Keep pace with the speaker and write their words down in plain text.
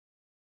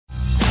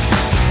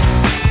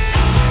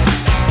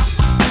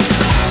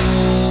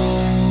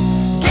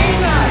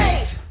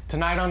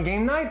Tonight on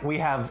Game Night, we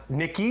have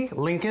Nikki,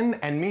 Lincoln,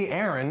 and me,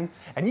 Aaron,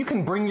 and you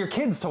can bring your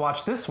kids to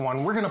watch this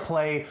one. We're gonna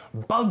play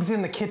Bugs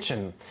in the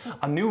Kitchen,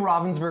 a new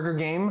Ravensburger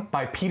game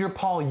by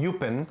Peter-Paul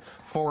Joopen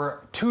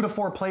for 2 to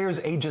 4 players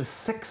ages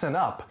 6 and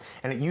up,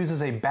 and it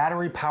uses a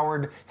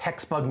battery-powered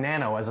Hexbug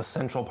Nano as a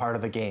central part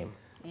of the game.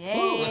 Yay!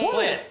 Ooh, let's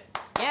play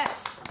it.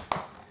 Yes.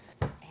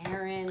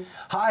 Aaron.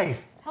 Hi.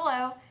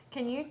 Hello.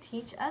 Can you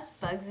teach us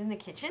bugs in the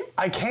kitchen?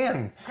 I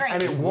can. Great.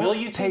 And it won't Will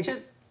you teach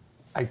it?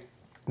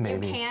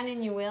 Maybe. You can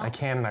and you will? I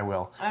can and I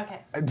will.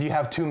 Okay. Do you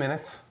have 2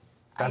 minutes?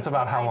 That's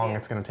about how long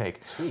it's going to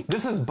take. Sweet.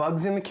 This is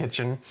Bugs in the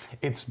Kitchen.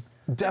 It's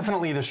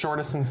definitely the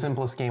shortest and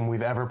simplest game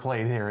we've ever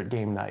played here at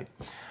Game Night.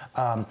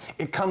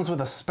 It comes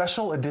with a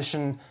special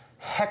edition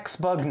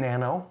Hexbug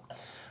Nano,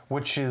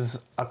 which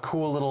is a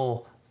cool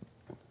little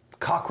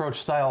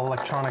cockroach-style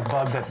electronic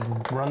bug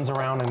that runs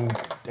around and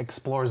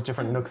explores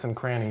different nooks and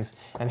crannies,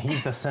 and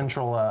he's the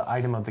central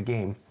item of the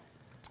game.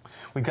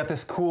 We've got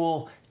this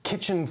cool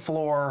kitchen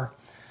floor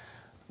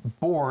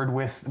board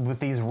with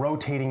these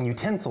rotating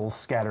utensils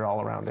scattered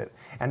all around it,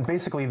 and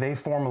basically they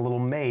form a little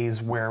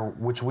maze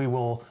which we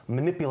will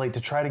manipulate to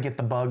try to get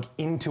the bug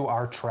into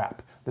our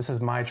trap. This is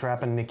my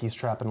trap and Nikki's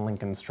trap and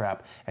Lincoln's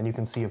trap, and you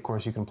can see, of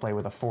course, you can play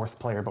with a 4th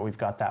player, but we've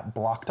got that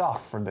blocked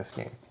off for this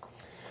game.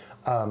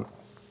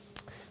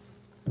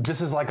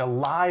 This is like a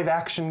live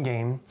action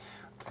game,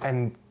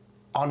 and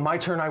on my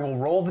turn I will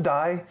roll the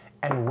die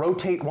and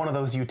rotate one of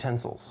those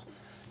utensils.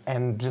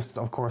 And just,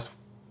 of course,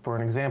 for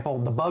an example,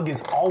 the bug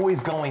is always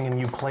going and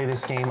you play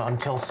this game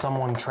until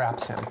someone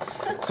traps him.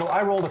 So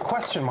I rolled a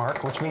question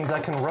mark, which means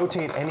I can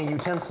rotate any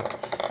utensil.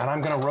 And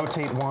I'm gonna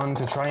rotate one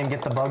to try and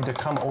get the bug to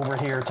come over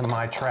here to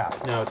my trap.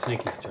 No, it's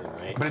Nikki's turn,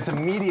 right? But it's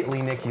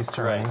immediately Nikki's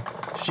turn.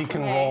 Right. She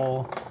can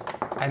roll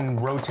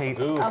and rotate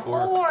A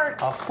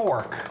fork. a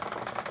fork.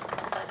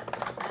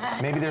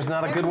 Maybe there's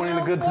not a good one in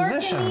a good fork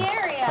position. in the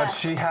area. But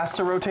she has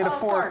to rotate a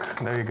fork. fork.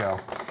 There you go.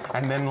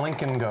 And then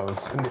Lincoln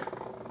goes.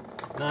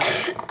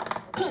 Nice.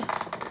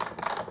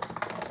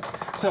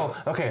 So,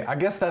 okay, I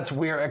guess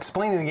we're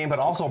explaining the game, but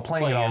also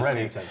playing it Playing it at the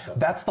already. same time, so.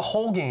 That's the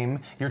whole game.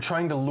 You're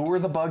trying to lure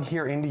the bug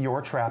here into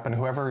your trap, and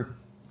whoever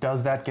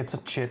does that gets a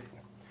chip,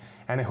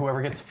 and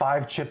whoever gets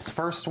 5 chips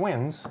first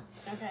wins.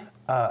 Okay.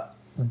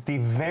 The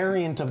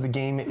variant of the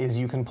game is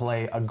you can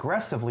play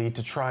aggressively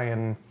to try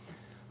and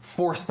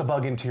force the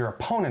bug into your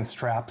opponent's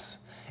traps,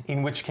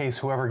 in which case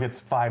whoever gets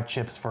 5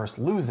 chips first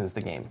loses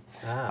the game.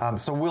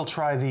 So we'll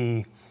try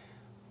the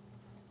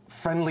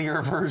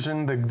friendlier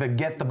version, the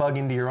get the bug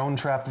into your own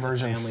trap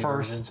version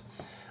first,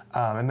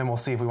 and then we'll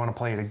see if we want to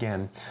play it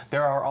again.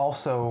 There are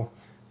also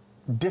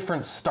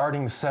different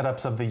starting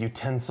setups of the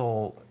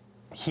utensil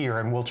here,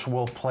 and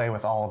we'll play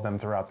with all of them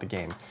throughout the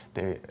game.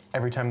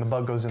 Every time the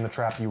bug goes in the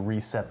trap, you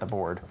reset the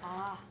board.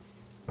 Ah,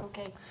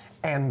 okay.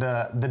 And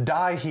the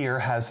die here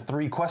has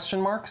 3 question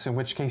marks, in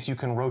which case you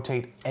can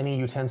rotate any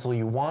utensil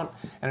you want,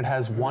 and it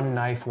has 1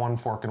 knife, 1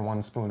 fork, and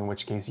 1 spoon, in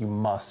which case you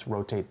must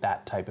rotate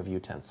that type of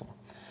utensil.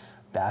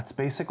 That's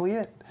basically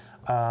it.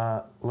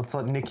 Let's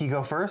let Nikki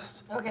go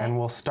first, and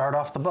we'll start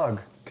off the bug.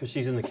 Because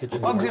she's in the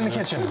kitchen. Bugs in the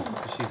kitchen.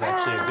 She's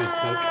actually a good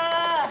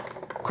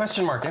cook.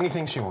 Question mark,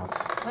 anything she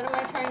wants. What am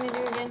I trying to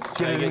do again?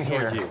 Get it in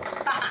here. You.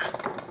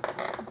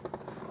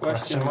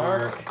 Question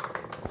mark.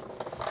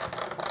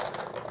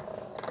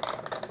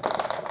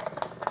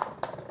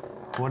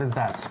 What is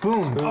that?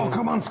 Spoon. Oh,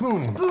 come on,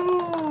 spoon.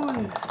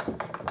 Spoon.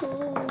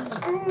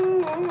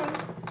 Spoon.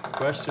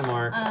 Question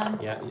mark.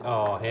 Yeah.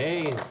 Oh,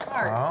 hey.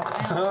 Fart. Oh,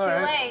 Well, all too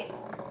right. late.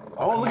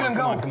 Oh, look at him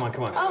go. Come on,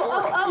 come on.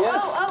 Oh,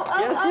 Yes.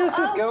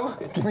 Yes, go.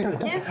 Give me that.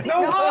 Gift.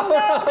 No.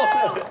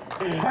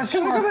 No.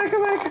 Question mark.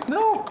 Come back.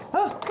 No.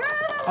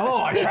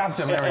 Oh, I trapped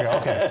him. There we go.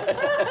 Okay.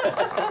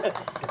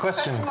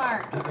 Question. Question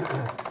mark.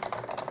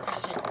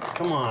 Question.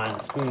 Come on,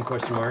 spoon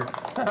question mark.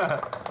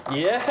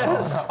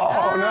 Yes.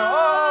 Oh,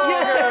 no.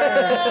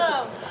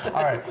 Yes.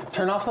 All right,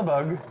 turn off the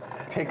bug,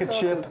 take a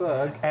chip,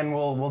 and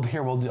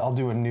I'll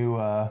do a new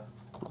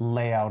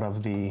layout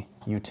of the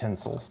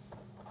utensils.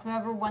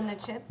 Whoever won the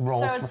chip.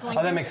 Rolls. So it's Oh,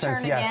 that makes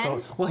sense. turn Yeah. Again?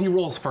 So, well, he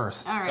rolls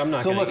first. All right. I'm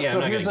not So gonna, look. yeah, So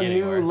I'm not here's a gonna get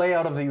new anywhere.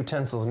 layout of the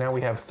utensils. Now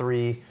we have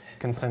 3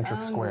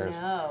 concentric squares.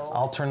 No. So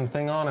I'll turn the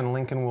thing on, and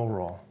Lincoln will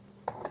roll.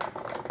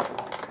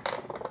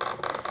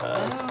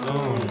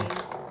 Spoon.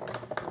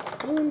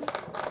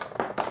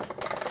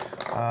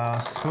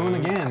 Spoon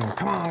again.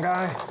 Come on,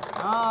 guy.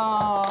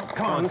 Oh.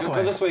 Come on, this Go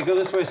way. this way. Go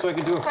this way, so I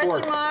can do a fork.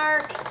 Question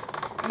mark.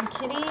 Are you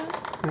kidding?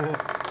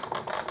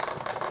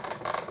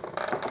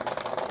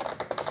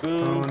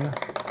 Spoon. Spoon.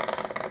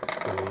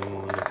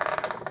 Spoon.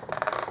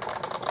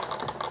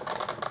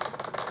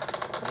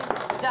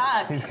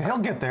 He's stuck. He'll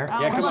get there.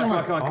 Yeah, come Question on,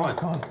 mark. come on, come on, Oh,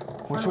 come on.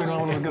 Which way do I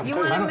want to go? You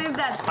want to move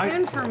that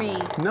spoon for me.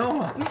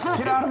 No.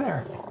 Get out of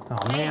there. Oh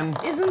man.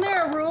 Isn't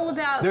there a rule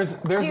about There's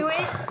do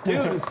it?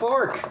 Dude,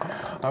 fork.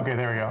 Okay,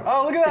 there we go.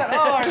 Oh, look at that.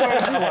 Oh, I know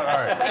it's all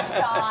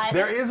right. God.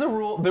 There is a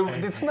rule.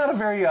 It's not a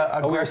very Oh,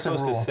 we were aggressive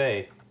supposed rule. to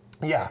say.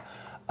 Yeah.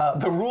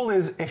 The rule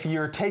is if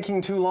you're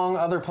taking too long,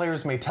 other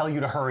players may tell you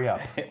to hurry up.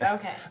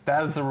 Okay.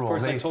 That is the rule. Of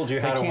course, I told you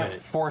how to win They can't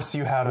it. force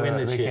you how to. Win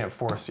the They chip. can't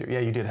force you. Yeah,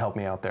 you did help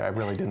me out there. I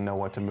really didn't know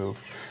what to move.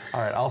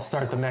 All right, I'll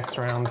start the next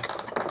round.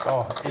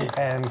 Oh,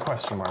 and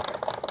question mark.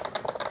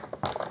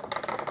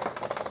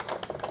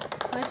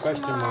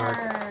 Question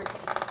mark.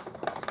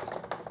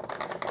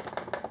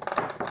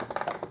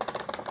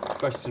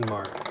 Question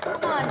mark.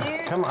 Come on,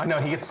 dude. Come on, I know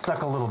he gets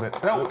stuck a little bit.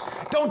 No,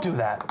 Oops. don't do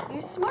that. You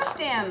smushed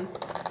him.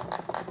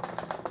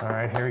 All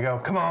right, here we go.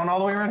 Come on, all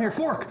the way around here.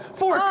 Fork,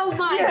 fork. Oh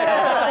my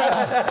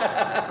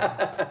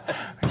god.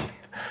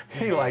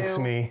 He likes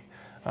me.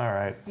 All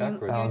right.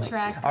 Backwards.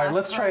 Track All right,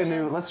 let's try a new.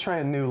 cockroaches. Let's try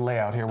a new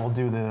layout here. We'll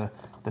do the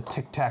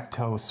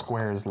tic-tac-toe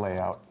squares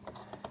layout,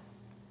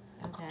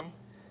 Okay.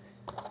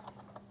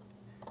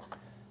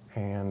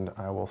 and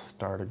I will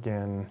start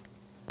again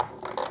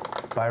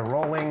by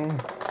rolling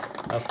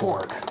A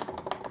fork.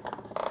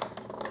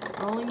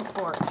 Rolling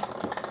fork.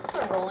 It's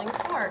a rolling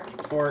fork.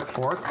 Fork.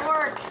 Fork.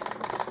 Fork.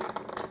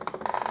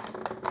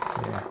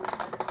 Yeah.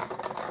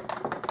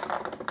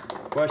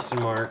 Question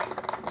mark.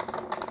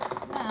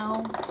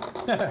 No.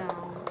 No.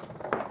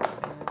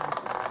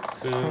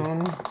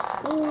 Spoon.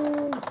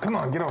 Come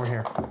on, get over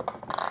here.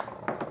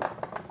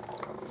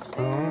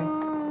 Spoon.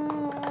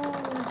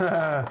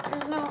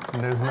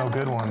 There's no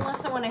good ones.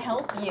 Unless I want to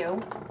help you.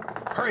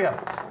 Hurry up.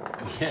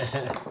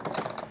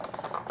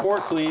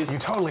 Fork, please. You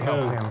totally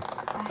helped him.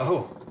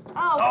 Oh.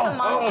 Oh, come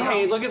on. Oh, now.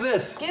 hey, look at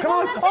this. Get him Come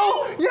on. the thing.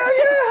 Oh, yeah.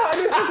 I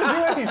didn't have to do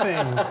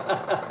anything.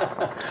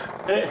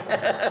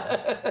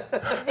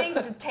 I think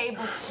the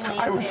table's slanted.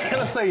 I was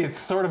gonna say it's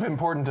sort of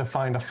important to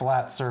find a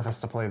flat surface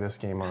to play this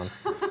game on.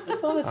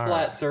 It's on this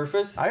flat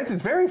surface.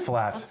 It's very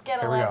flat. Let's get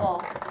a Here we go.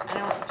 level. I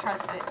don't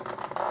trust it.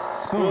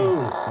 Spoon.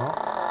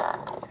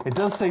 Oh. It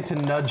does say to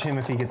nudge him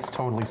if he gets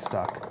totally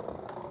stuck.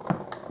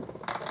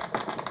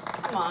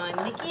 Come on,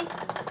 Nikki.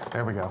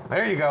 There we go.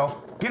 There you go.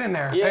 Get in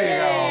there. Yay.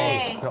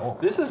 There you go.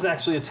 This is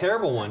actually a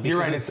terrible one.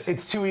 You're because right.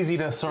 It's too easy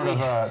to sort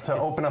of to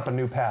open up a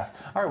new path.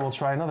 All right, we'll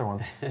try another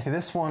one. Okay,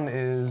 this one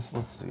is,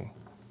 let's see,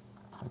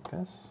 like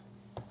this.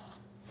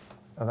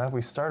 Oh, that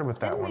we started with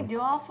that Didn't one. we do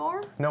all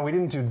four? No, we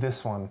didn't do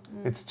this one.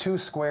 It's two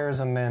squares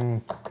and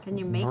then Can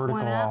you make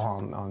vertical one up?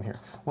 on here.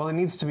 Well, it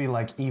needs to be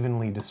like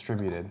evenly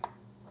distributed.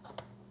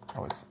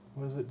 Oh, it's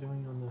What is it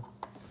doing on the...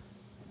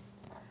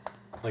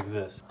 Like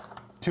this.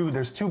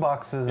 there's two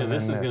boxes Yeah, and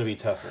this then is going to be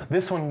tougher.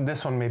 This one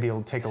maybe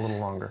it'll take a little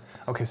longer.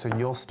 Okay, so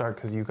you'll start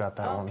because you got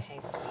that one. Okay,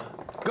 sweet.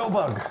 Go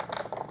bug.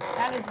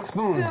 That is a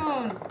Spoon.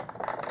 spoon.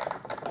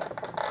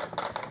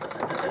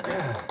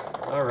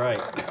 All right.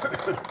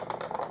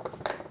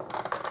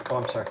 Oh,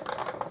 I'm sorry.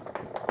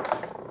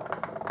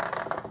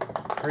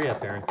 Hurry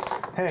up, Aaron.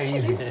 Hey,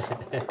 easy.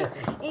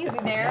 Easy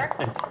there.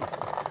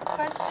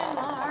 Question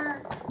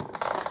mark.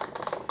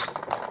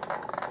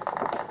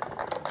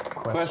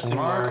 Question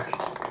mark.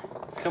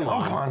 Come Oh,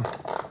 on. come on.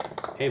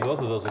 Hey, both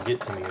of those will get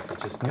to me if it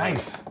just...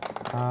 Knife.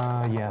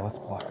 Yeah, let's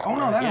block. Oh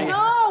no, that Yeah, ain't. yeah.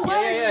 No, what Yeah,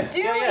 are yeah, you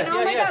doing? yeah,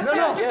 Oh my yeah, god,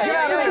 yeah. faster, No, no,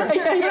 faster, yeah,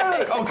 faster. Get out of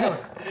it. Oh, come on.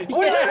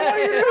 What are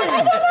you doing? I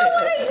don't know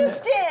what I just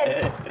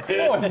did.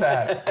 What was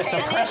that? The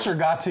Panic? pressure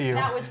got to you.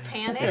 That was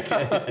panic.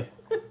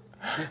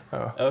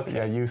 Okay.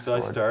 Yeah, you So I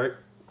scored.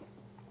 start.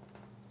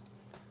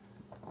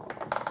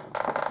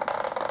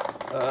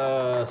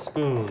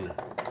 Spoon.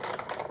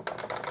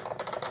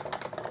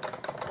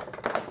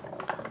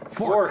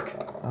 Fork.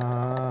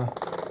 I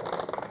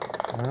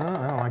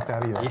don't like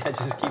that either. Yeah, it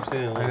just keeps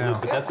it in a I little know.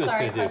 loop, but that's what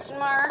Sorry, it's going to question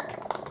mark.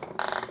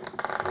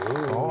 do.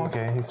 Ooh. Oh,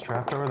 okay, he's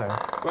trapped over there.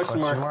 Question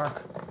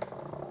mark.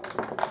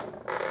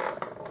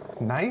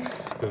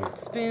 Knife? Spoon.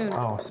 Spoon.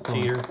 Oh,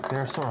 spoon. Cheater.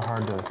 They're sort of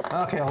hard to.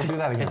 Okay, I'll do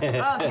that again.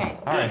 Okay.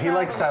 All right, he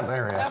likes that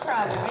area. No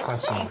problem. It's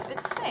Question safe. mark.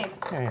 It's safe.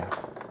 Yeah.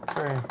 It's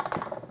very.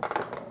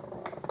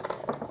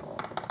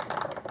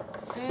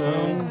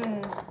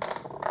 Spoon.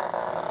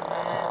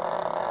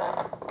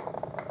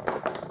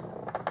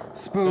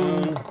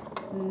 Spoon.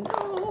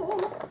 No.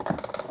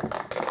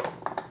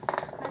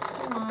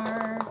 Question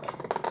mark.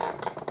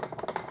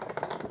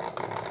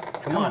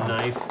 Come on,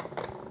 knife.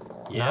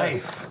 Yes.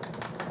 Knife.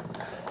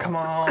 Come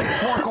on,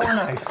 fork or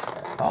knife.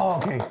 Oh,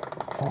 okay.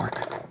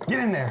 Fork. Get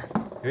in there.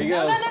 Here he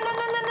No, goes. no, no, no, no,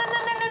 no, no, no,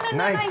 no,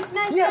 Knife.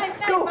 knife, Yes,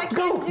 knife, go, knife. I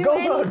go, can't do go,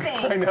 bug.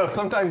 anything. I know.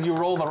 Sometimes you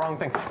roll the wrong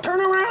thing. Turn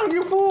around,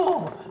 you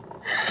fool.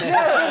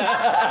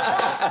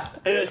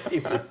 He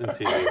listened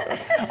to you.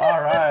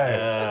 All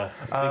right.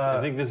 I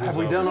think this is Have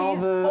we over. done all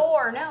He's the?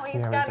 4. No,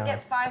 he's Yeah, we got to done get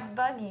it. 5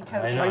 buggy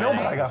tokens. I I know,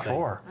 but I Right. got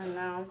 4. I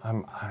know.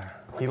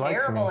 He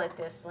likes me. Terrible at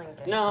this,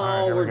 Lincoln. No, All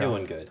right, here we're we go.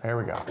 doing good. Here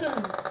we go.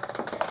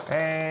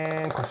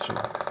 And question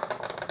mark.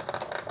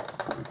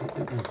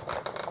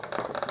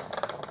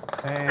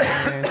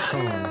 And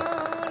spoon.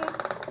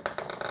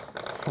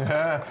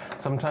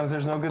 Sometimes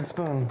there's no good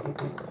spoon.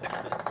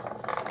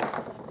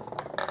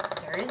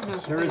 There is no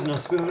spoon. There is no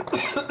spoon.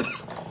 Here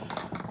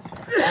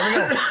we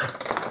go.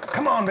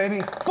 Come on,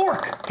 baby.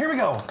 Fork. Here we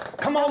go.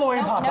 Come all the way,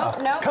 Papa.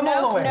 Come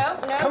all the way.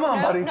 Come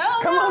on, buddy.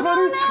 Come on,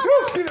 buddy.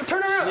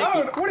 Turn around.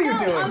 Oh, what are you No,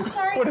 doing? I'm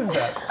sorry. What is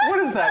that? What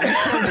is that? You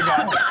killed the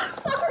guy.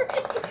 Sorry.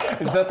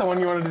 Is that the one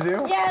you wanted to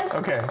do? Yes.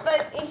 Okay.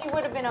 But he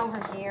would have been over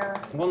here.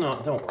 Well, no,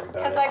 don't worry about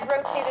Because it. I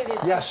rotated it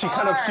Yeah, too she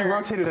far.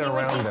 rotated it He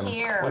around would him. be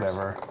here.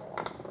 Whatever.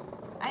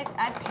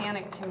 I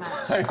panicked too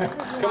much. This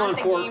is Come not on,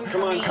 the Fork. game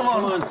Come for on, me. come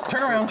on. Come on,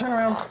 turn around, turn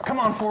around. Come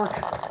on, Fork.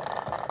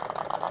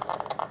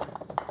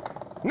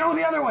 No,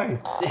 the other way.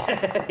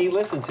 He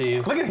listened to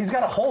you. Look at, he's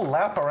got a whole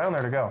lap around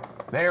there to go.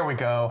 There we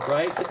go.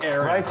 Right to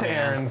Aaron's. Right to man.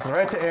 Aaron's.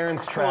 Right to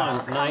Aaron's Come trap. on,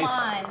 Come knife.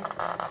 on.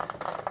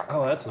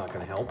 Oh, that's not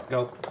going to help.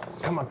 Go.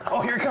 Come on.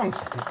 Oh, here it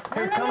comes.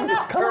 Here it No, no, comes. no.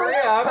 Come Hurry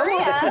on. up. Hurry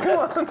up. Come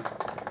on.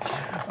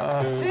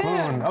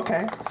 Spoon.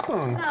 Okay,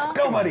 spoon. No.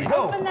 Go, buddy,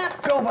 go. Open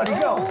that Go, buddy,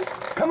 go. door.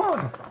 Come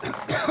on.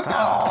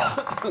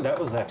 That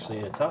was actually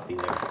a toughie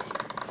there.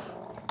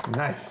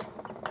 Knife.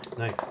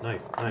 Knife.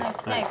 Knife.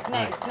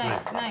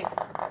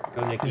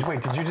 Go, Nikki.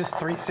 Wait, did you just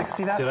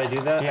 360 that? Did I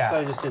do that? Yeah. I thought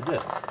I just did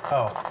this.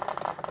 Oh,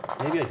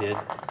 Maybe I did.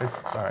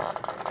 it's all right.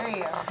 There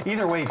you go.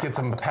 Either way, it gets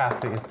them a path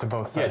to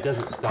both sides. Yeah, it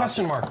doesn't stop.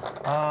 Question mark.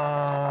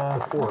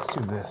 fork. Let's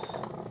do this.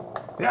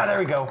 Yeah, there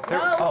we go. There,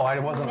 No. Oh, I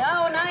wasn't.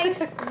 No, knife.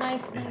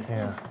 Knife.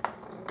 Yeah.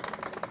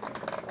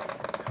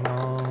 Come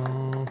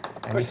on.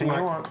 Anything you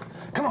mark. want.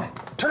 Come on.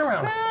 Turn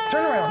around.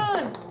 Turn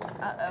around.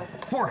 Uh-oh.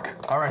 Fork.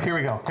 All right, here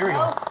we go. Here we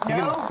No, go.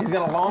 no. He's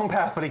got a long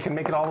path, but he can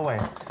make it all the way.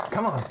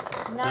 Come on.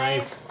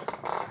 Knife.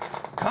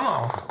 Come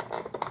on.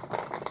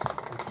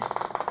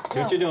 Do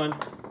what you're doing.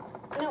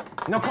 No.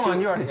 No, come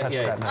on. You already touched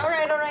Yeah, that now. All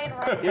right.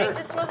 Here. I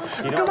just wasn't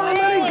sure. You Come don't on,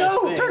 like buddy, this go.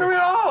 thing. Turn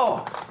around.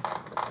 Oh.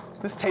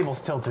 This table's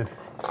tilted.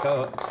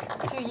 Go.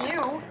 To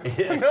you.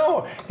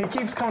 No, he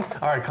keeps coming.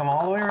 All right, come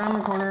all the way around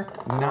the corner.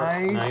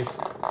 Knife.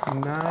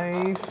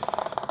 I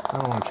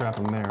don't want to trap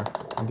him there.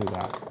 I'll do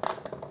that.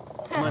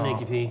 Come on,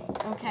 Nikki P.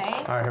 Okay.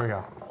 All right, here we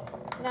go.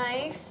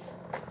 Knife.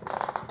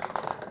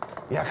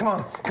 Yeah, come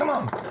on. Come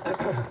on.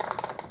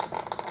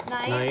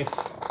 Knife.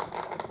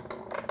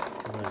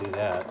 I'm going to do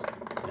that.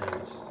 Yeah,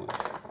 let's do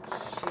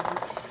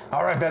Shoot.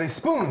 All right, Betty.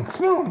 Spoon.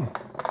 Spoon.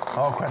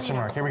 Oh, question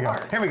mark. Here we go.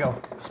 Here we go.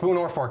 Spoon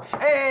or fork.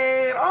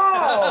 Hey!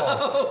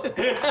 Oh!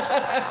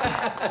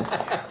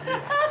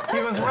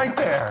 He was right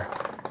there.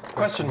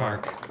 Question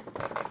mark.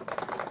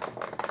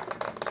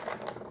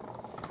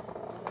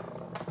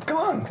 Come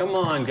on. Come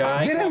on,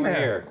 guy. Get Come in over there.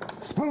 here.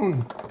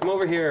 Spoon. Come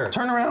over here.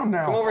 Turn around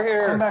now. Come over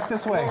here. Come back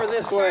this way. Come over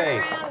this way.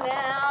 Turn around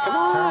now. Come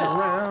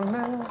on. Turn around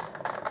now.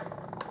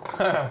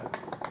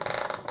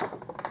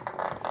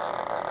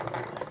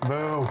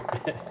 Boo.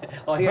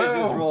 All you gotta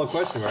do is Boom. roll a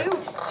question mark.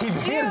 Shoot.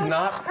 He is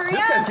not. Hurry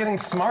This up. guy's getting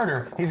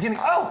smarter. He's getting.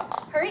 Oh!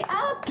 Hurry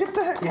up. Get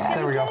the. Yeah,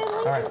 there we go. Get in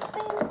All right.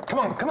 Lincoln's thing. Come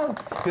on, come on.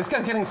 This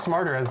guy's getting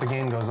smarter as the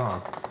game goes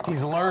on.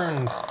 He's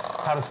learned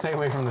how to stay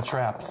away from the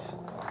traps.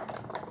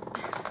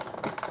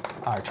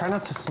 All right, try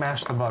not to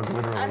smash the bug,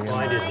 literally. I'm Well,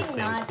 I did the trying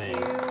same not thing.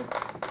 to.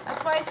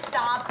 That's why I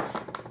stopped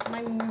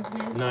my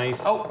movement.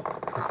 Knife. Oh!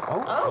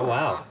 Oh,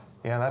 wow.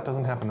 Yeah, that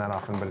doesn't happen that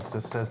often, but it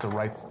just says to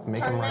make him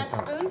Turn right that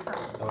sound. spoon for me.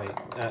 Oh, wait.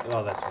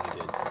 Oh, that's what I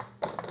did.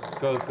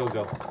 Go.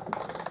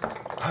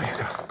 Oh, you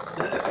go.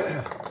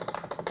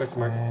 Question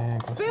mark.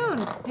 Spoon.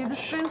 Do the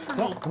spoon for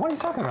me. What are you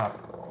talking about?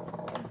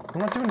 I'm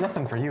not doing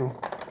nothing for you.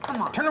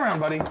 Come on. Turn around,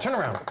 buddy. Turn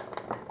around.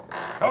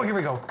 Oh, here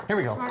we go. Here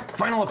we go. Smart.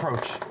 Final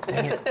approach.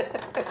 Dang it.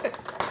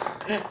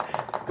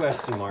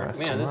 Question mark.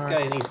 Question Man, this mark.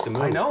 guy needs to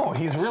move. I know.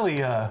 He's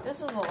really,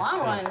 This is a long I'm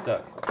one.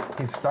 stuck.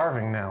 he's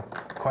starving now.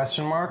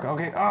 Question mark.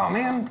 Okay. Oh,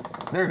 man.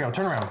 There we go.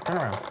 Turn around. Turn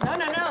around. No.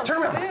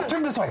 Turn spoon. around.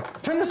 Turn this way.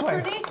 Turn this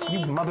way. for Nikki.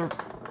 You mother.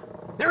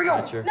 There we go.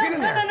 Gotcha. No, Get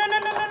in there. no.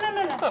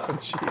 Oh,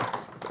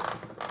 jeez.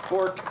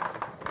 Fork.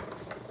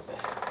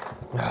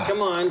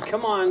 Come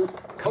on.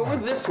 Over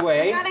this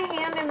way. You gotta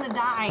hand him the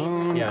die.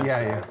 Spoon. Yeah,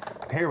 Yeah.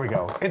 Here we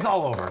go. It's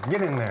all over.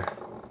 Get in there.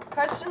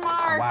 Question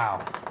mark.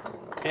 Wow.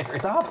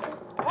 Stop.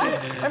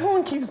 What?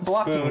 Everyone keeps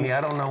blocking Spoon. me.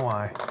 I don't know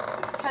why.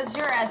 Because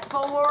you're at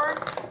 4.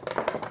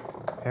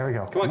 There we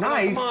go. Come on,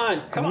 Knife.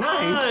 come on.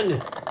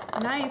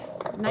 Knife.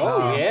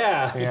 Oh, it.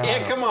 yeah. Yeah.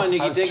 Yeah, come on, I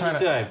Nikki. was Take trying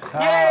your to- time. All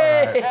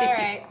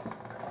right.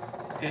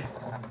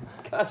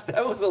 Gosh,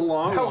 that was a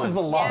long That one. was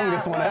the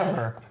longest it one was.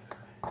 ever.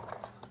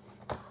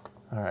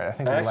 All right, I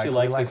think I we actually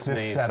like like this this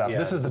maze. setup. Yeah,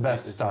 this is the this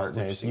best maze is the start, most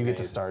Maze. interesting You get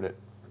to maze. start it.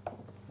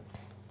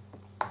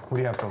 What do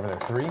you have over there?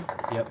 3?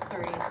 Yep.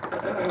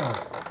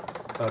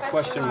 3.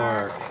 Question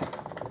mark.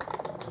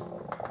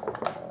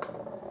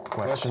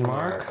 Question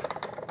mark.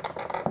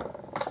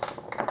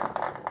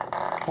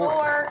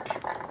 4.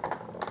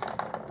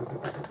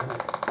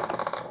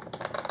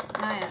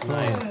 Nice.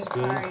 Spoon. Spoon.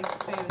 Spoon. Sorry,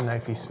 spoon.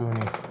 Knifey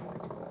spoony.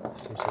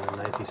 Some sort of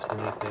knifey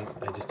spoony thing.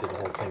 I just did the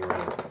whole thing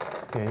around.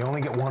 Yeah, you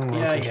only get one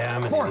Yeah, rotation.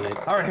 I'm an 4. idiot.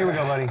 All right, here we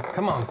go, buddy.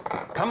 Come on.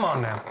 Come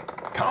on now.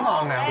 Come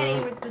on now.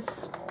 Hey, with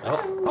this.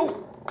 Oh, Oh.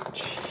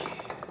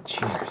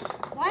 Cheers.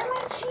 Why am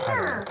I a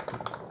cheater?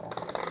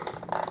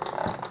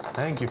 I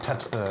think you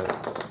touched the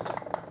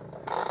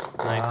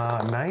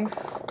knife.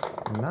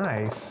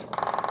 knife.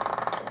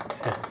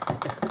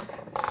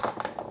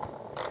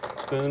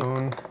 Spoon.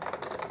 Spoon.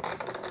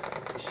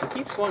 She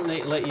keeps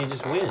wanting to let you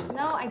just win.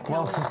 No, I don't.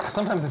 Well,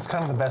 sometimes it's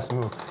kind of the best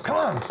move. Come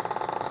on.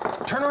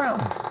 Turn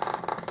around.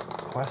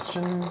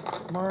 Question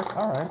mark.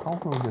 All right, I'll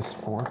move this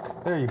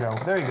fork. There you go.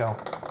 There you go.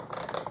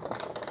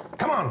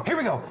 Come on. on, here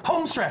we go.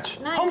 Home stretch,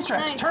 home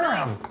stretch, turn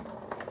around.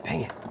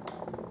 Dang it.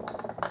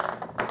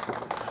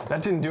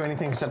 That didn't do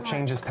anything except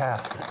change his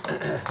path.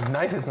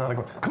 Knife is not a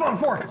good. Come on,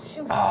 fork.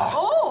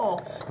 Oh,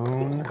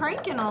 Spoon. he's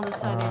cranking all of a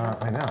sudden.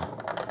 I know.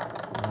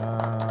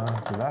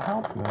 Does that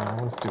help? No,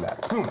 let's do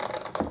that. Spoon.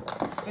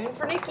 Spoon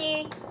for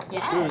Nikki.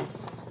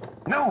 Yes.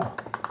 No.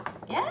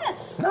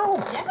 Yes. No.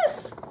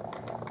 Yes.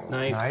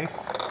 Knife.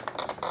 Knife.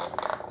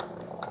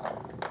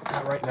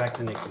 Right back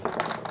to Nikki.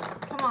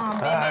 Come on,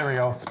 baby. There we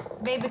go.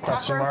 Baby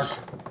Question mark.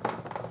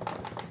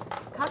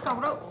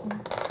 Cockroach.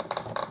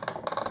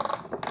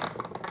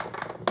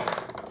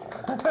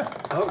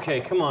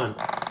 Okay, come on.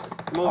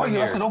 Come over You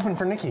here. left it open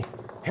for Nikki.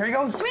 Here he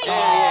goes. Sweet. Yay.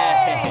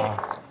 I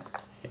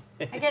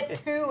get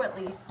 2 at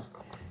least.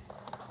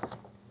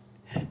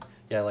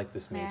 Yeah, I like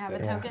this May I maze have a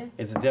better. token?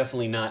 It's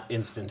definitely not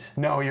instant.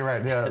 No, you're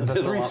right. Yeah, the There's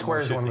a 3 lot more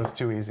squares one shifting. was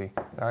too easy.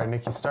 All right,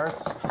 Nikki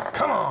starts.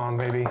 Come on,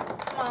 baby.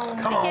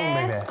 Come on,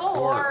 Nikki. baby.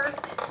 Fork.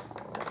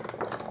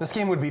 This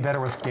game would be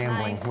better with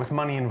gambling, Knife. with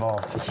money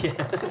involved.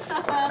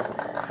 Yes.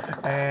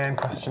 And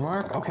question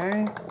mark.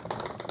 Okay.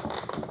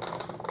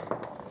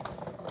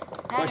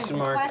 That is Question a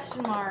mark.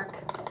 question mark.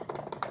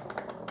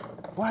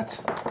 What?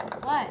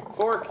 What?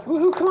 Fork.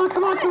 Woohoo, come on,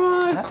 come on, come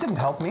on. That didn't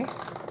help me.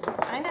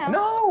 I know.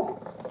 No.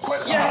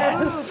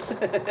 Yes!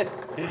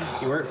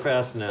 You weren't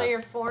fast enough. So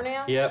you're 4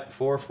 now? Yep,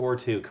 4, 4,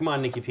 2. Come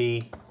on, Nikki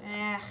P.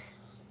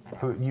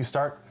 You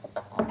start.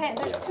 Okay,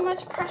 there's too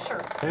much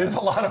pressure. There's a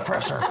lot of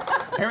pressure.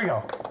 Here we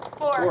go.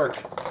 4.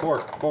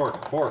 Fork.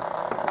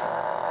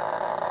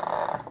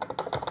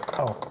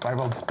 Oh, I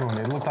rolled spoon.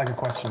 It looked like a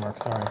question mark.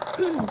 Sorry.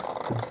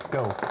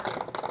 Go.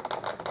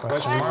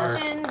 Question mark.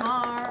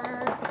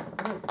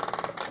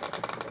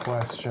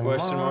 Question mark.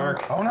 Question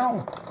mark. Oh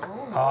no.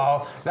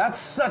 Oh,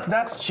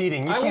 that's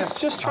cheating. You I can't. was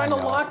just trying to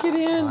know. lock it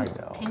in. I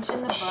know.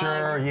 Pinching the bug.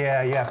 Sure.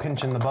 Yeah.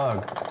 Pinching the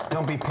bug.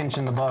 Don't be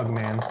pinching the bug,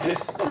 man.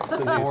 It's the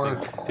new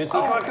Fork. thing. Pinch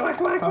the come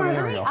on. Oh,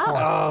 there we go. Hurry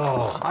Fork.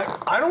 Oh.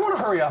 I don't want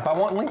to hurry up. I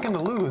want Lincoln to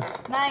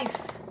lose.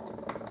 Knife.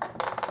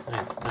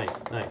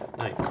 Knife.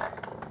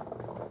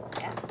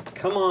 Yeah.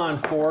 Come on,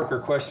 fork or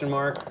question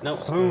mark. Nope.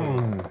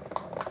 Spoon.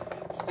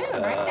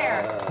 Spoon, right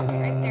there.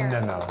 Right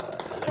there. No.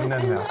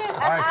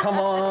 All right, come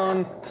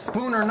on.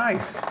 Spoon or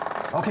knife?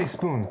 Okay,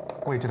 spoon.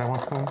 Wait, did I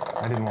want spoon?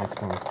 I didn't want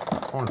spoon.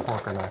 I wanted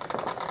fork or knife.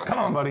 Come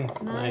on, buddy.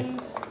 Knife.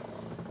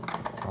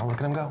 Oh, look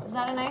at him go. Is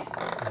that a knife?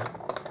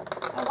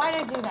 Oh, why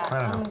did I do that?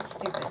 I don't know. I'm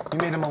stupid. You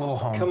made him a little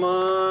home. Come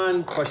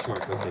on. Question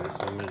mark. Okay, this is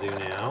what I'm going to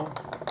do now.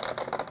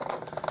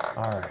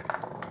 All right.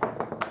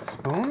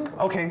 Spoon?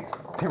 Okay,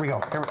 here we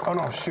go. Oh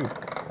no, shoot.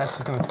 That's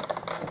just gonna.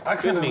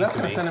 That's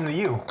gonna send him to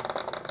you.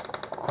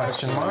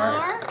 Question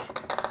mark.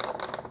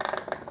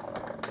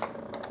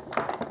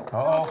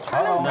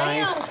 Uh-oh.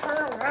 Knife.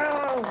 Turn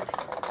around.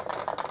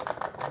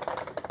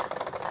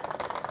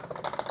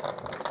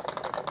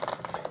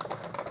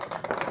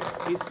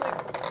 He's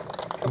like,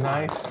 come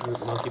Knife. on,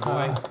 monkey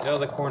boy. Get out of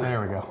the corner.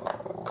 There we go.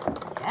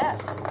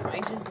 Yes. I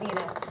just need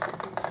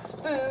a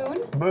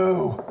spoon.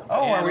 Boo.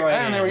 Oh, And right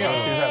and there we go. in.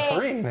 She's at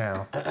 3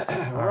 now.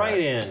 Right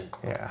in.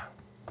 Yeah.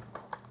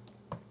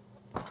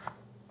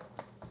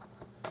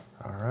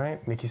 All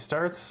right, Nikki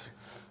starts.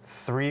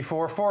 3,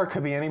 4, 4.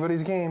 Could be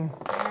anybody's game.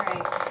 All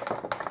right.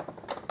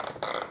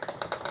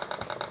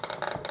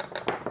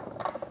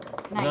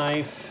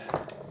 Knife.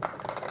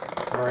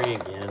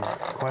 Right again.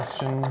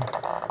 Question.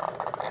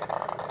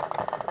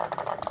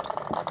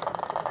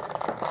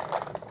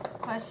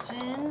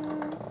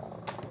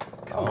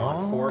 Come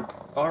on, fork.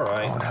 All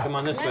right. Oh, no. Come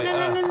on this No, way.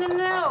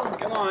 no.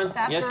 Come on.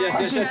 Faster,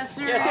 Yes.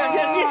 faster.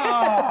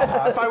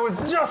 If I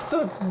was just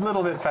a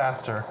little bit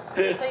faster.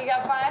 So you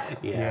got 5?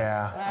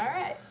 Yeah. All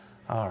right.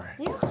 All right.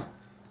 You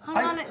hung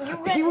on it. You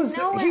went He was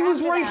nowhere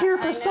right after here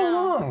that. for I so know.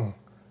 long.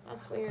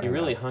 That's weird. You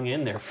really hung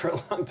in there for a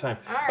long time.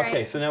 All right.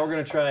 Okay, so now we're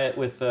going to try it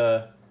with, you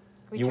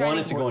tried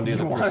wanted to go and do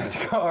the You wanted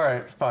person. to go? All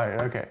right, fine,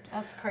 okay.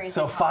 That's crazy.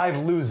 So 5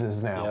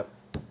 loses now. Yep.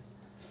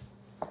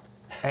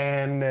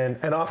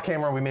 And off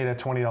camera, we made a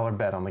 $20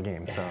 bet on the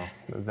game, so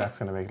that's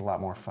going to make it a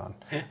lot more fun.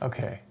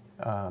 Okay.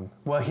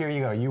 Well, here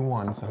you go. You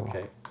won, so.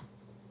 Okay.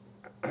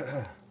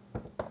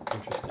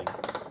 Interesting.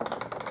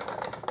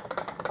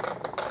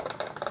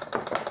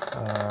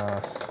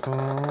 Spoon.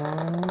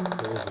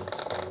 There is no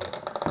spoon.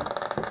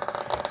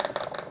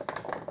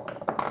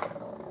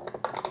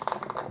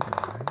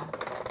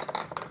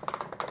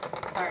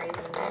 Sorry.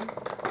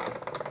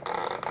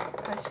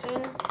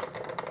 Question.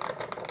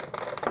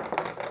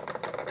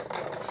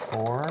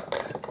 Fork.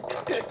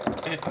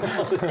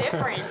 It's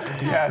different.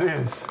 Yeah, it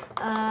is.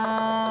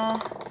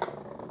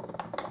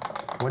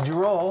 What'd you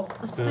roll?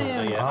 A spoon.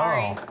 yeah.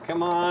 Sorry. Oh.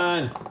 Come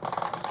on.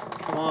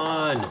 Come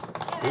on. Get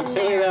in Who'll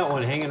tell you there. that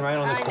one hanging right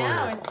on the I corner?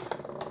 know it's.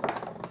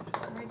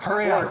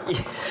 Hurry up. Fork.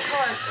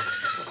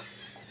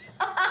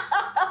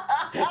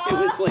 It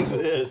was like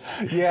this.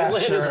 Yeah, it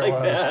landed sure it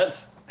like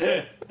that.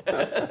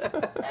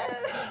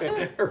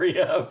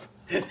 Hurry up.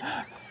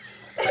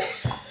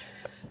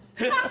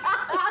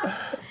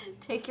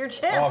 Take your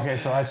chip. Okay,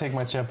 so I take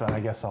my chip, and I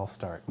guess I'll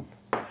start.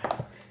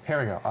 Here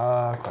we go.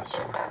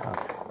 Question.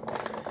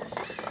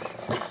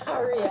 Okay.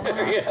 Hurry up.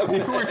 Hurry up.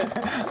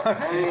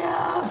 Hurry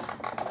up.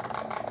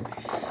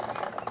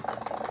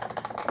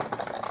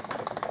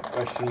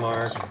 Question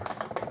mark.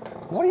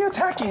 What are you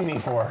attacking me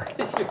for?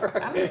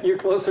 You're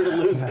closer to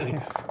losing.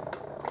 Knife.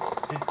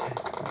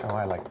 Oh,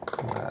 I like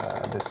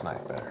this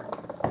knife better.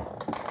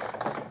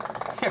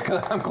 Yeah,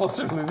 because I'm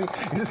closer to losing.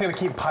 You're just going to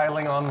keep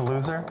piling on the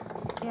loser?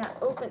 Yeah,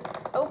 open.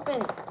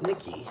 Open.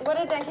 Nikki. What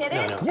did I hit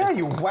it? No. Yeah,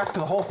 you whacked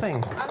the whole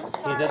thing. I'm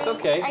sorry. that's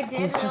okay. I did,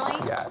 He's just,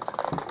 really? yeah.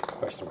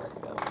 Question mark.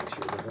 Make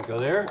sure it doesn't go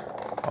there.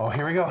 Oh,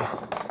 here we go.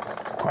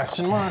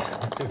 Question mark.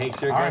 Make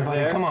sure it All right, goes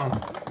buddy, there. come on.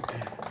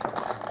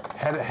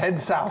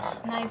 Head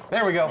south. Knife.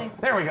 There we go. Knife.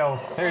 There we go.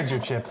 There's your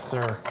chip,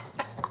 sir.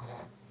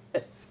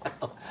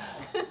 All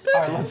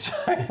right,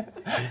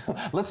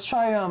 let's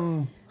try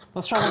one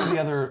of the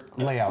other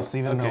layouts,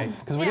 even though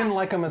because we didn't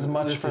like them as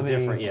much This for is the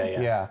different,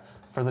 yeah.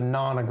 for the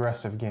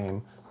non-aggressive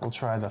game. We'll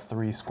try the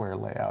 3-square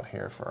layout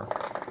here for.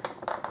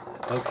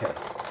 Okay.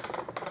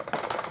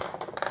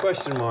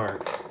 Question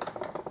mark.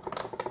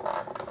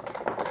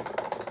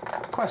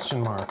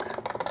 Question mark.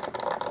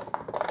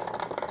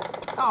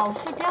 Oh,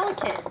 so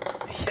delicate.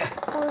 Yeah.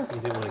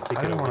 You didn't want to kick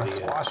I it didn't over want to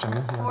the, squash him.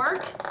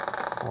 Fork.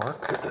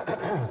 Fork.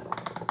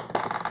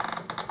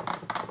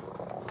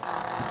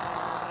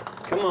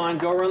 Come on,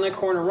 go around that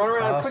corner. Run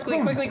around quickly,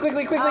 spoon.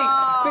 quickly.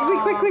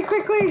 Oh.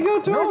 Quickly.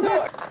 Go towards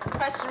No. it.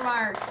 Question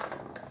mark.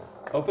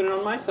 Open it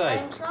on my side.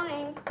 I'm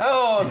trying.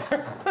 Oh.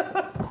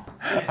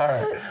 All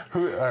right.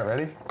 All right.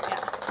 Ready? Yeah.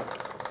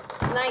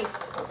 Knife.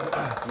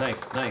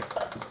 Knife.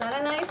 Is that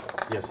a knife?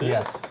 Yes, it is.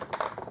 Yes.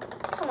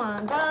 Come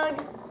on,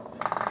 bug.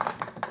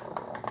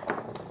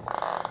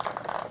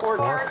 Fork.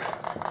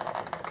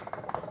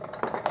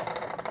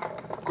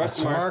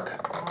 Question mark.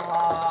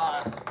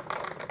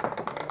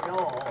 No.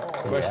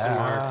 Question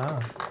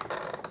mark.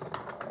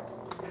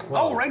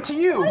 Oh, right to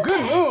you.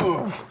 Good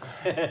move.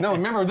 No,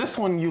 remember this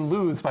one you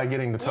lose by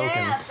getting the tokens.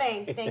 Yeah,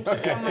 thank you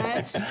so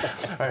much. All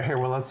right, here.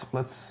 Well, let's.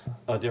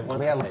 Oh, different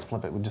one? Yeah, Okay. let's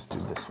flip it. We'll just do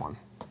this one,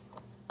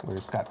 where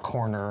it's got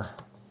corner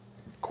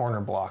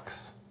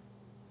blocks.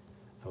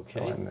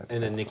 Okay. Oh, And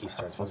then it's- Nikki It's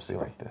starts. supposed to be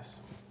like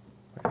this.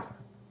 Where is that?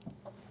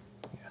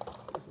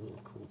 He's a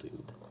little cool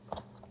dude.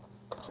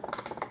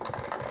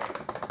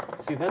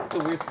 See, that's the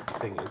weird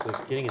thing, is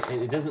like getting it.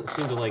 It doesn't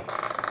seem to like.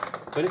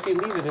 But if you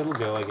leave it, it'll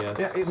go, I guess.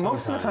 Yeah,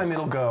 most of the time sometimes.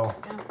 it'll go.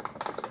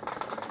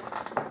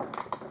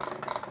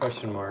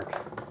 Question mark.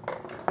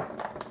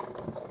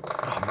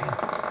 Oh man.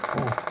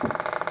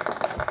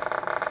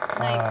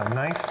 Knife.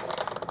 Knife.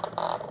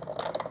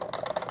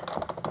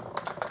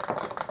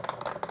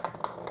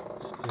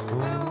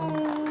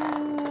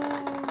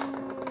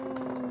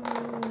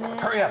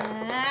 Hurry up.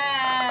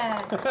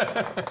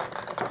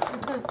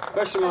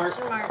 Question mark.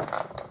 Question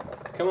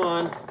mark. Come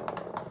on.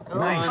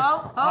 Knife.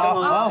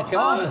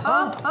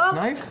 Oh,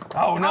 Knife?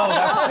 Oh no,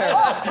 that's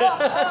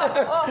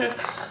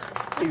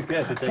fair. He's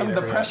gonna have to take Some it. of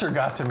the hurry up. pressure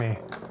got to me.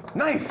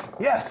 Knife.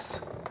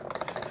 Yes.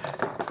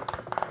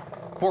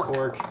 Fork.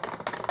 Fork.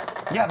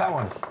 Yeah, that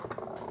one.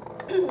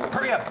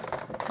 Hurry up.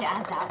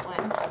 Yeah, that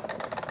one.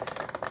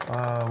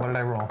 What did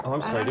I roll? Oh,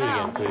 I'm I sorry. don't Do it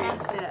know. again. Do He it again.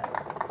 messed it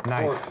up.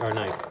 Knife. Fork or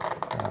knife.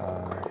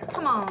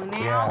 Come on now.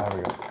 Yeah, there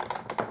we go.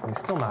 He's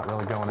still not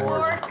really going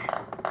anywhere. Fork.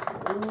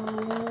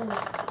 Ooh.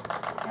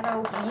 Gotta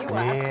open you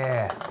up.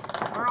 Yeah.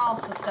 We're all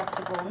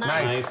susceptible.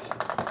 Knife.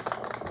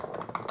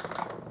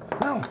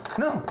 Knife.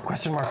 No.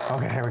 Question mark.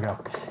 Okay, here we go.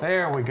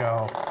 There we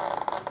go.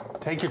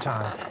 Take your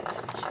time.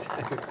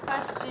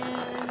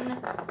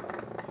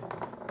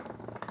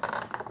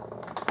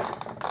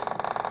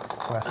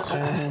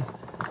 Question.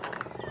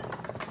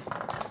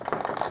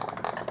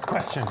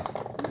 Question.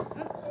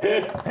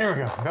 Here we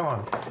go. Come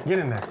on. Get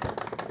in there.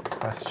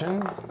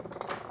 Question.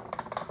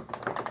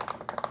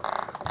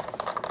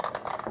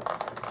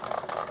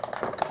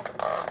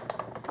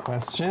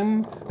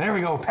 Question. There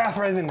we go. Path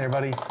right in there,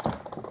 buddy.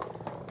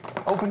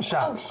 Open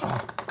shot. Oh, shoot.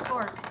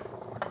 Fork.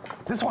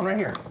 This one right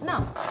here.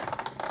 No.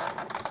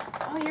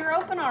 Oh, you're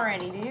open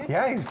already, dude.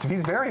 Yeah, he's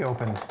very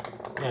open.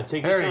 Yeah,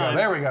 take There your you go. time.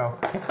 There we go.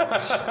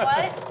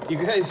 What? You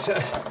guys.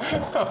 I'm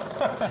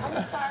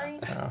sorry.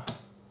 All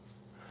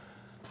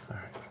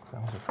right.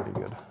 That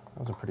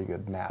was a pretty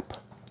good map.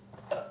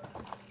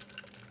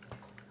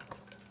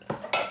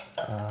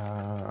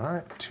 All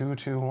right. 2,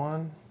 2,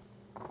 1.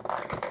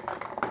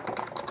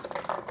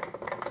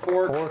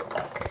 Fork.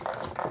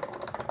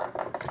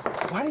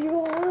 Why do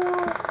you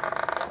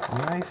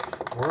knife?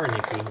 Or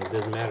Nikki. It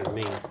doesn't matter to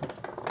me.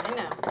 I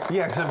know.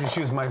 Yeah, except you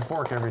choose my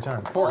fork every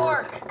time. Fork.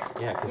 Fork.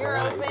 Yeah, because You're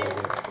I want open. you to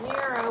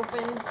You're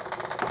open.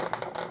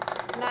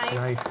 Knife.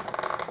 Knife.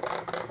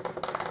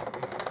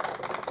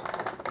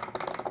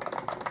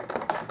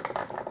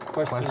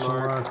 Question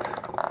mark.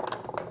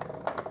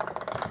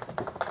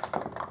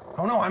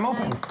 Oh no, I'm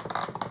open.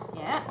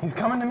 Yeah. He's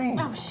coming to me.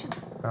 Oh, shoot.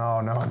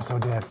 Oh no, I'm so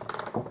dead.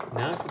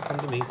 Now it can come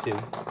to me too.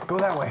 Go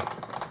that way.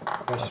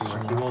 Question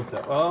mark. You won't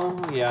though. Oh,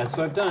 yeah, that's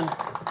what I've done. Should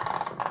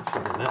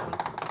have done that one.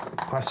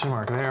 Question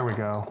mark. There we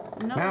go.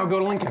 No. Now go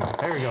to Lincoln.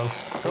 There he goes.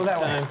 Go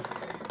that way. Time.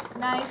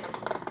 Knife.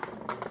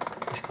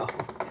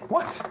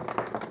 What?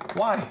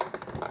 Why?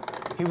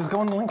 He was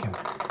going to Lincoln.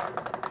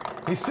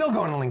 He's still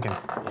going to Lincoln.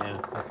 Yeah,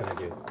 what can I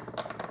do?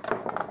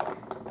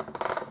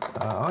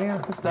 Oh yeah,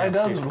 this die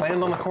does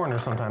land on the corner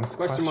sometimes.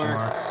 Question mark.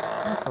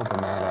 Let's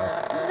open that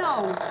up.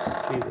 No.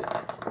 Let's see that.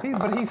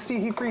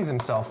 He frees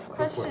himself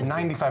Question.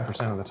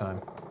 95% of the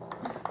time.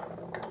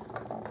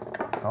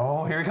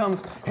 Oh, here he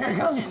comes. Here he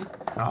comes.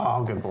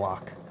 Oh, good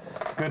block.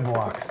 Good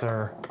block,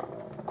 sir.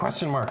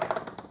 Question mark.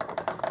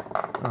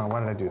 Oh, why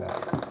did I do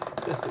that?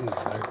 Doesn't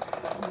matter.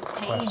 He's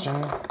caged. Question.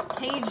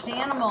 Caged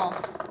animal.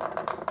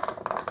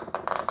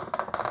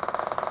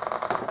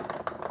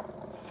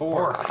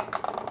 Fork.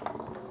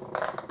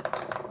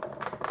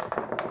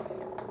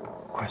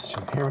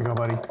 Question. Here we go,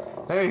 buddy.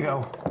 There you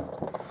go.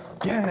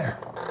 Get in there.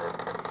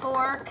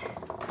 Fork.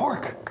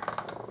 Fork.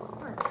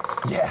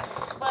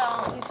 Yes.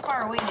 Well, he's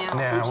far away now.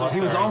 Yeah, well, he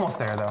was sorry. almost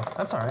there, though.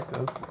 That's all right.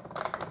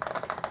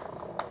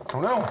 Oh,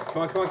 no.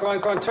 Come on, come on, come on,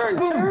 come on. Turn.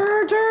 Spoon.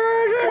 Turn.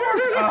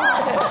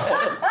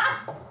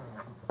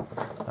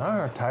 All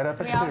right, tied up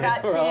at We all 2.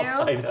 got We're all 2.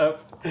 tied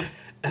up.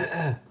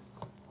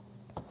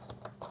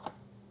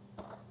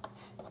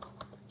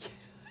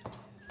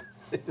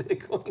 Is it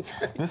going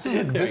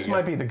crazy? This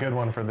might be the good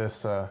one for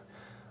this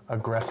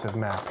aggressive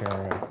map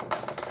here.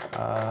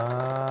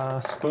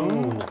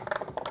 Spoon.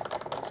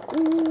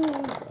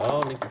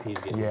 Oh, Nikki P's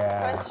getting it. Yeah.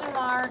 Question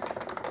mark.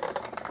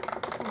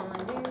 Come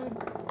on, dude.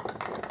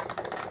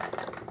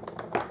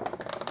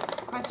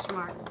 Question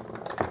mark.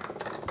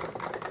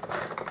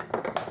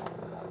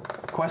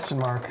 Question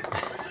mark.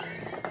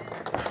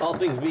 All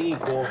things being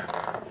equal.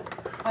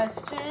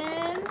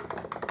 Question.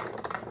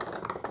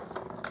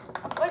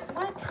 What?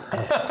 What?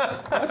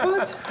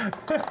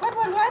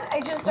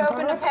 I just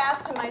opened a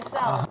path to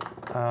myself.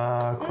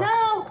 Question.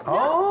 No,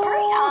 Oh,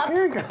 hurry up.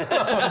 Here you go.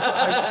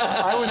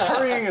 I was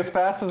hurrying as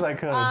fast as I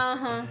could.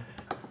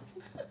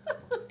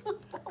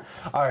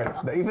 All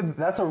right,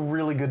 that's a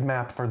really good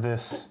map for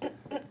this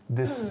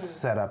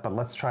setup. But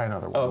let's try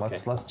another one. Oh, okay.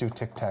 Let's do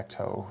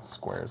tic-tac-toe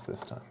squares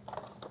this time.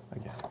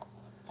 Again.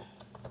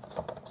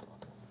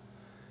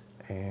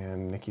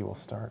 And Nikki will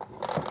start.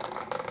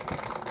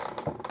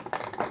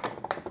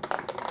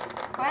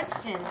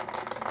 Question.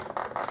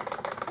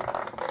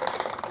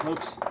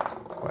 Oops.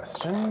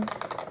 Question.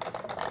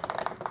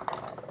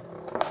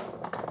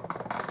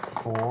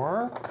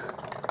 Fork.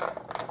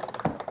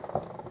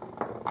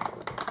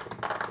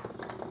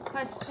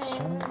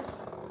 Question.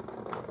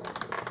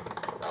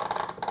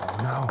 Oh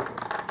no.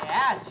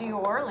 Yeah, it's you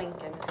or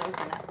Lincoln is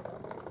open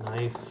up.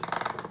 Knife.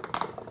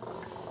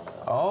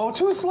 Oh,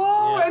 too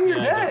slow, and you're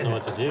I dead. don't know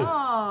what to do.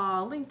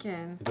 Oh,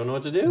 Lincoln. I don't know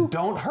what to do.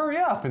 Don't hurry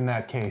up in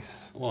that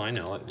case. Well, I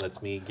know it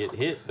lets me get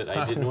hit, but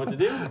I didn't know what to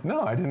do.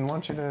 No, I didn't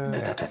want you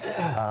to.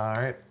 Yeah. All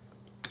right.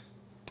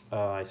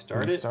 I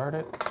start You it. start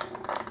it.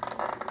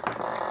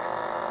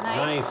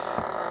 Knife.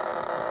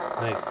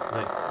 Knife.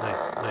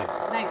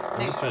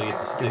 I'm just trying to get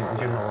the stick.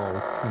 Give him a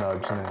little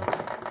nudge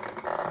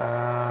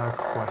now.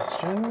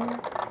 Question.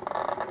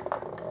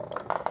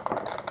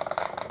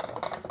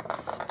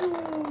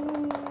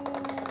 Spoon.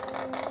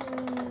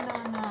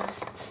 No.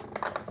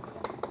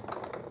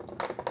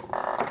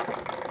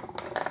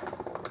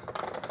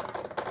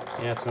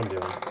 Yeah, that's what I'm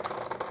doing.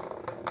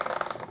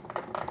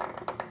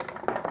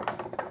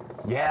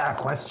 Yeah,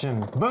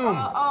 question. Boom.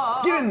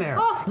 Get in there.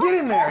 Get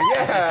in there.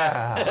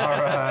 Yeah. All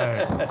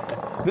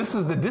right.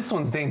 This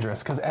one's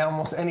dangerous because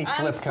almost any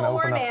flip can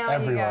open up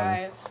everyone. You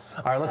guys.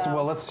 All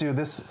right, let's do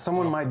this.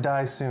 Someone might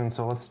die soon,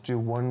 so let's do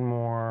one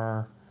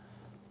more.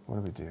 What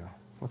do we do?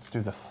 Let's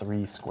do the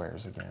 3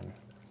 squares again.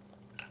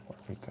 Where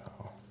we go?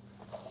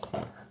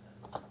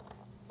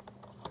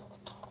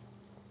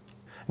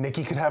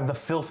 Nikki could have the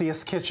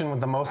filthiest kitchen with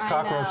the most I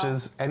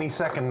cockroaches any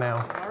second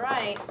now. All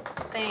right.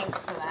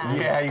 Thanks for that.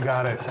 Yeah, you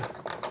got it.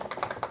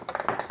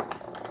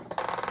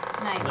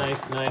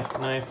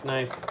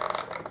 Knife.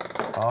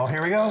 Oh,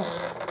 here we go.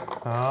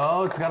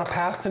 Oh, it's got a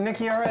path to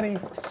Nikki already.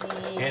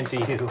 Jeez. And to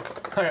you.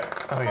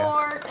 Oh, yeah.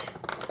 Fork.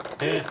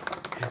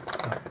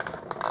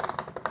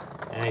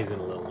 And he's in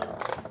a little now.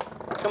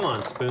 Come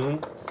on, spoon.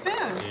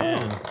 Spoon.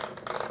 Yeah.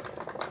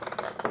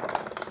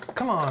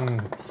 Come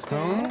on,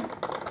 spoon.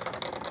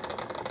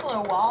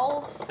 Hello,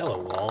 walls. Hello,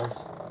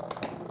 walls.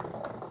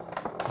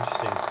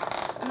 Interesting.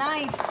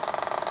 Knife.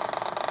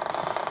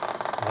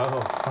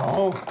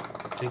 Oh.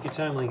 Take your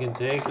time, Lincoln.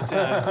 Take your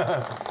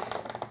time.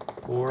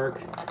 Fork.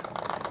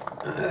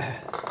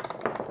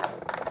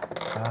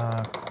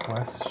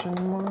 Question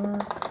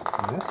mark?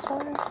 This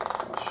way?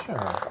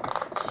 Sure.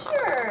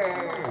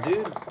 Sure.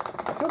 Dude.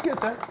 You'll get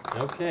there.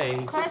 Okay. He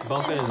keeps Question.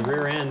 bumping his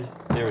rear end.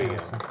 There we go.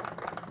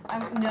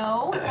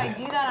 No, if I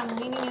do that, I'm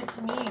leaning it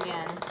to me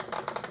again.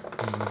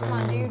 Come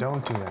on, dude.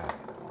 Don't do that.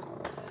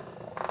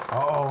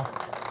 Uh-oh.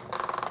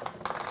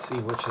 Let's see,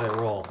 what should I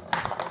roll?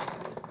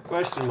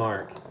 Question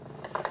mark.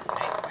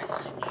 I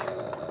question you.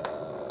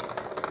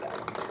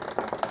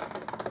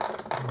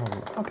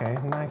 Okay,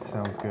 knife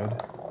sounds good.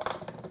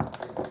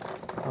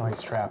 Oh,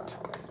 he's trapped.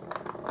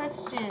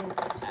 Question. Take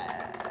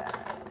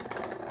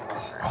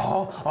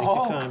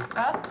your time.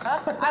 Up.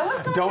 I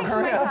was not Don't taking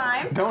hurry my up.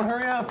 time. Don't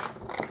hurry up.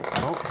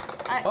 Oh.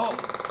 I-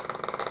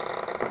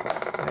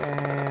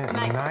 And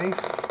Knife.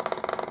 knife.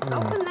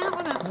 Open that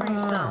one up for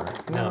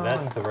yourself. No,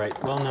 that's the right.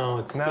 Well, no,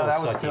 it's still. No,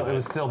 that was sucky, still. but- It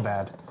was still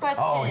bad.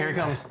 Question. Oh, here he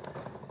comes.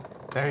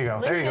 There you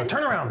go. There you go. Lincoln?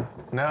 Turn around.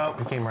 No,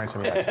 he came right to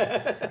me.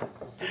 That time.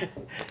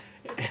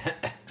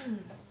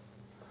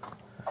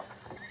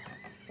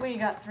 What, you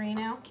got 3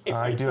 now?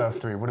 I do have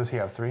 3. What does he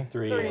have? 3?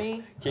 Three.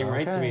 Three. Came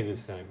right to Okay. me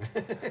this time.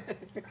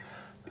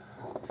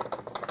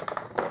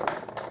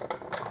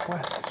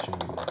 Question.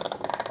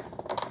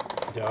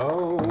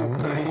 No.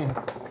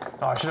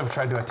 Oh, I should have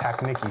tried to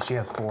attack Nikki. She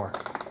has 4.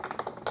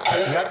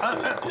 You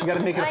got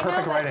to make it a I know,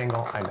 perfect but- right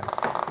angle. I know.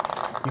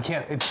 You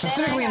can't. It's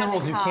specifically in the got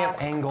rules. to You can't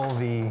cough. angle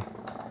the.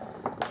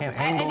 Can't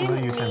I angle the didn't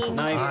mean utensils.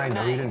 to. I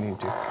know you Knife. didn't need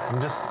to.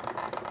 I'm just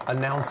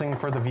announcing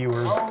for the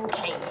viewers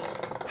Okay.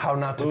 how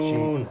not to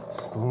Spoon. cheat.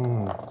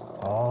 Spoon.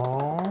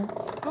 Oh.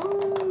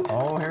 Spoon.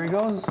 Oh, here he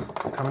goes.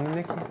 It's coming to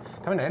Nikki.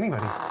 Coming to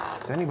anybody.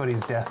 It's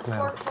anybody's death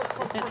now. Fork, fork,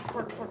 fork,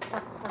 fork, fork,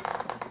 fork,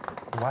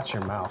 fork. Watch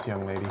your mouth,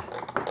 young lady.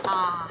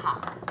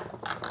 Aha.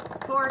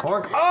 Fork.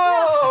 Fork.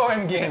 Oh,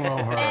 and game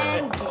over.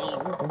 And game.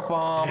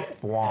 Womp,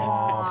 womp,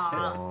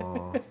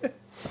 womp.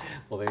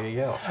 Well, there you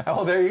go.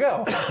 Oh, there you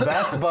go.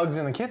 That's Bugs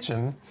in the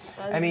Kitchen.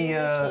 Bugs Any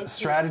in the Kitchen.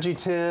 strategy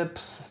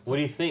tips, What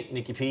do you think,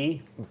 Nikki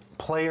P?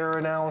 player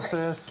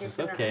analysis? It's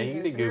okay,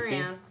 you did goofy.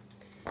 No,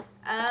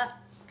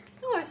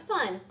 it was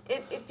fun.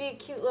 It'd be a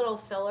cute little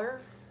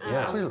filler.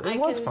 Yeah. Clearly, I it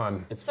was can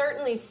fun.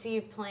 certainly see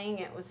you playing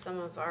it with some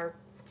of our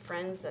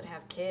friends that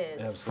have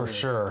kids. For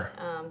sure.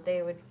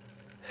 They would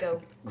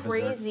go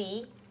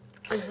crazy.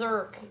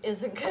 Berserk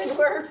is a good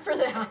word for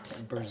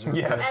that.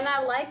 Yes. And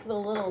I like the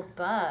little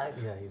bug.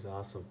 Yeah, he's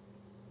awesome.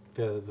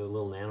 The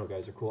little nano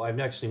guys are cool. I've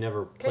actually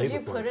never Could played you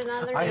with put one.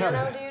 another I have-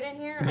 nano dude in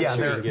here? Yeah, Sure,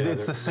 you they're- can get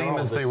it's other- the same they're all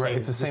as the they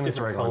it's the just same as the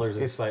different regular ones. colors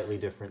and It's- slightly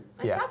different.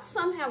 I yeah. thought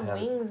some have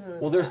wings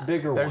and Well, there's stuff.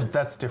 bigger ones.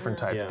 That's different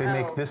types. Yeah. They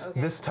make Oh, this okay.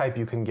 this type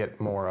you can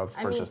get more of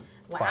for I mean, just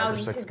wow, $5 or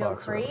you $6 could go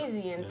bucks. or whatever.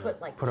 crazy and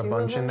put like Put a 2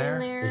 bunch of in them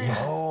there? in there.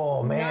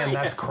 Oh man, that's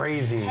Nice.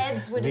 crazy.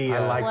 Heads would The,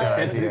 explode. I like that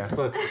Heads idea.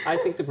 explode. I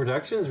think the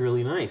production is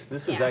really nice.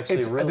 This is Yeah.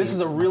 actually really. This is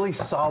a really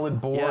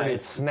solid board. Yeah,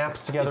 it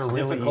snaps together it's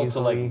really difficult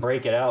easily. to like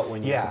break it out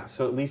when you. Yeah.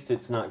 So at least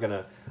it's not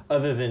gonna,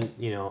 other than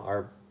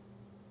our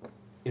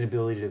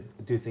inability to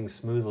do things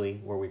smoothly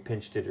where we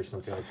pinched it or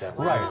something like that.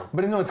 Right, Well-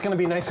 but no, it's going to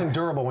be nice and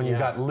durable when you've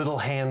Yeah. got little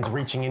hands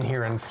reaching in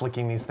here and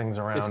flicking these things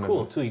around. It's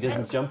cool too. He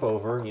doesn't jump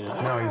over.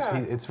 No,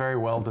 it's very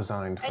well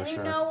designed for And you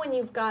sure. know when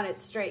you've got it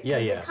straight, Yeah,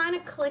 because yeah. it kind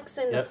of clicks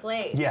into Yep.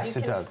 place. Yes,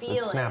 you it can does. Feel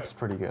It snaps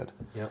pretty good.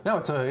 Yep. No,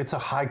 it's a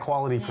high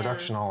quality Yeah.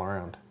 production all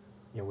around.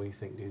 Yeah. What do you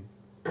think, dude?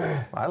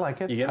 I like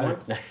it. You get one?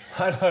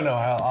 I don't know.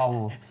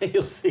 I'll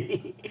You'll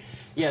see.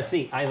 Yeah.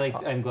 See,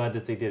 I'm glad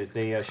that they did it.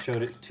 They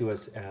showed it to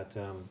us at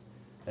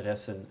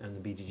Essen and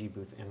the BGG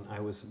booth, and I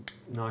was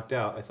knocked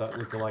out. I thought it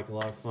looked like a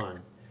lot of fun.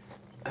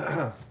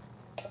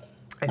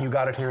 And you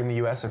got it here in the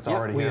U.S. It's Yep,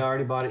 already we here.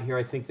 already bought it here.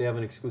 I think they have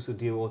an exclusive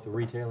deal with a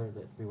retailer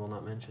that we will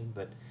not mention,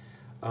 but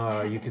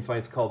you can find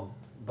it's called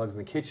Bugs in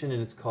the Kitchen,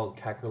 and it's called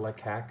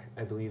Kakerlak,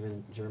 I believe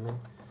in German.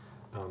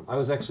 I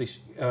was actually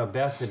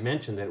Beth had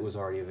mentioned that it was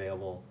already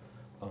available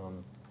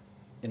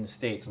in the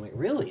States. I'm like,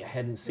 really? I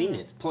hadn't seen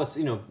it. Plus,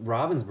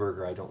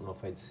 Ravensburger, I don't know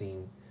if I'd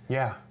seen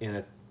Yeah. in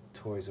a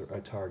Toys or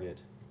a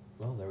Target.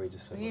 Well, there we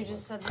just said. You what it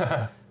just was.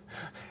 said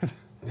that.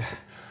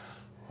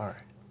 All right.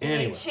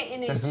 Anyway.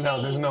 in a There's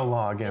chain. no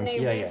law against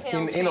In a Yeah, yeah.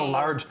 retail in a chain.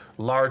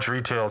 large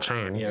retail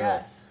chain. Yeah.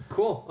 Yes.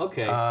 Cool.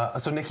 Okay.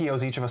 So Nikki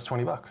owes each of us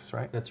 $20,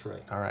 right? That's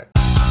right. All right.